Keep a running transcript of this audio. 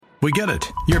We get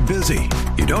it. You're busy.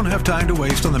 You don't have time to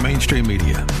waste on the mainstream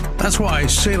media. That's why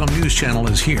Salem News Channel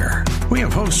is here. We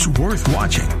have hosts worth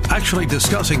watching, actually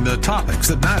discussing the topics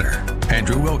that matter.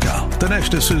 Andrew Wilkow,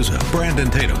 Dinesh D'Souza, Brandon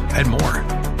Tatum, and more.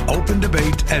 Open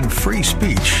debate and free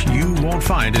speech you won't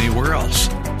find anywhere else.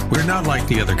 We're not like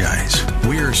the other guys.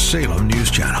 We're Salem News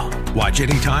Channel. Watch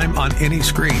anytime on any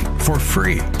screen for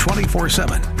free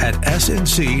 24/7 at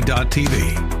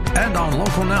snc.tv and on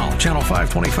Local Now, Channel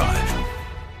 525.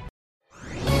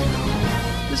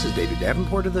 This is David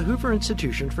Davenport of the Hoover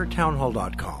Institution for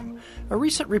Townhall.com. A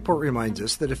recent report reminds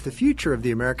us that if the future of the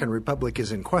American Republic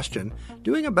is in question,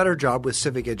 doing a better job with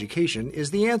civic education is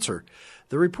the answer.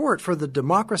 The report for the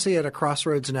Democracy at a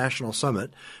Crossroads National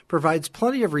Summit provides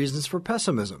plenty of reasons for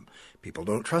pessimism. People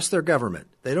don't trust their government.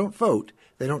 They don't vote.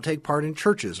 They don't take part in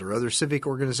churches or other civic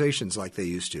organizations like they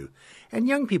used to. And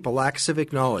young people lack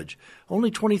civic knowledge.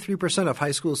 Only 23% of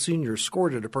high school seniors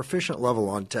scored at a proficient level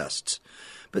on tests.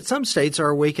 But some states are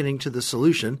awakening to the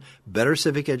solution, better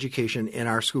civic education in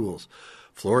our schools.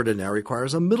 Florida now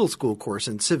requires a middle school course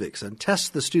in civics and tests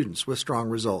the students with strong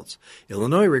results.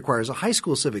 Illinois requires a high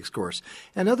school civics course,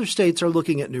 and other states are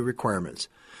looking at new requirements.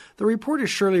 The report is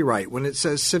surely right when it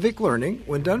says civic learning,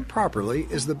 when done properly,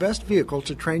 is the best vehicle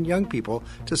to train young people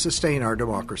to sustain our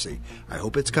democracy. I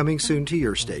hope it's coming soon to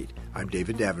your state. I'm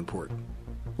David Davenport.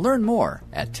 Learn more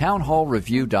at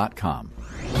townhallreview.com.